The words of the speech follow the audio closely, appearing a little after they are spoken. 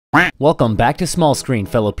Welcome back to Small Screen,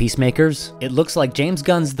 fellow Peacemakers. It looks like James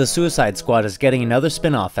Gunn's The Suicide Squad is getting another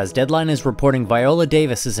spin-off, as Deadline is reporting Viola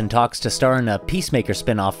Davis is in talks to star in a Peacemaker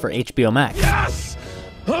spin-off for HBO Max. Yes!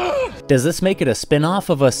 Does this make it a spin-off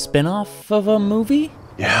of a movie?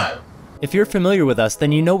 Yeah. If you're familiar with us,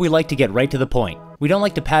 then you know we like to get right to the point. We don't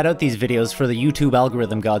like to pad out these videos for the YouTube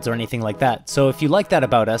algorithm gods or anything like that, so if you like that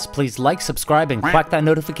about us, please like, subscribe, and whack that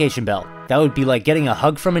notification bell. That would be like getting a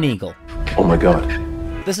hug from an eagle. Oh my god.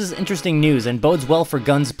 This is interesting news and bodes well for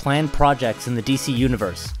Gunn's planned projects in the DC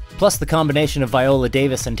universe. Plus, the combination of Viola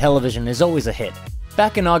Davis and television is always a hit.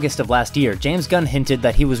 Back in August of last year, James Gunn hinted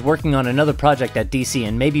that he was working on another project at DC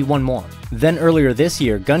and maybe one more. Then earlier this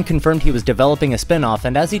year, Gunn confirmed he was developing a spin-off,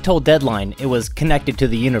 and as he told Deadline, it was connected to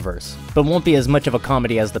the universe, but won't be as much of a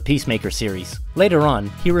comedy as the Peacemaker series. Later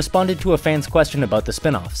on, he responded to a fan's question about the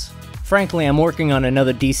spin-offs. Frankly, I'm working on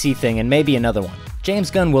another DC thing and maybe another one.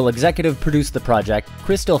 James Gunn will executive produce the project.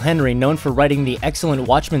 Crystal Henry, known for writing the excellent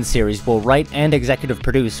Watchmen series, will write and executive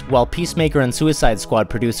produce, while Peacemaker and Suicide Squad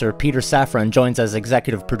producer Peter Safran joins as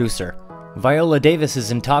executive producer. Viola Davis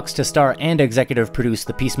is in talks to star and executive produce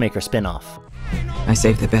the Peacemaker spin-off. I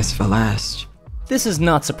saved the best for last. This is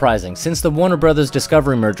not surprising, since the Warner Bros.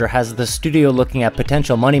 Discovery merger has the studio looking at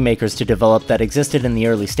potential moneymakers to develop that existed in the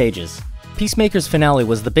early stages. Peacemaker's finale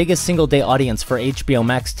was the biggest single-day audience for HBO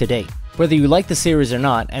Max to date. Whether you like the series or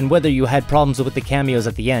not, and whether you had problems with the cameos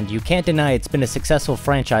at the end, you can't deny it's been a successful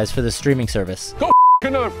franchise for the streaming service. Go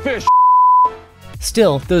another fish.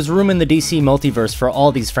 Still, there's room in the DC multiverse for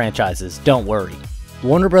all these franchises, don't worry.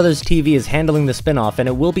 Warner Bros. TV is handling the spin-off, and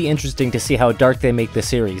it will be interesting to see how dark they make the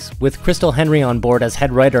series, with Crystal Henry on board as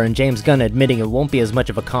head writer and James Gunn admitting it won't be as much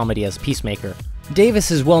of a comedy as Peacemaker.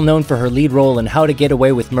 Davis is well known for her lead role in How to Get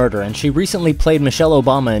Away with Murder, and she recently played Michelle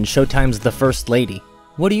Obama in Showtime's The First Lady.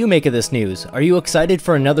 What do you make of this news? Are you excited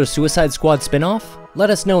for another Suicide Squad spin-off? Let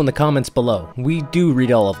us know in the comments below. We do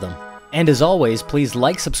read all of them. And as always, please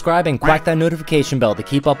like, subscribe, and whack that notification bell to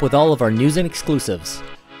keep up with all of our news and exclusives.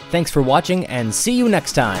 Thanks for watching, and see you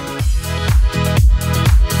next time!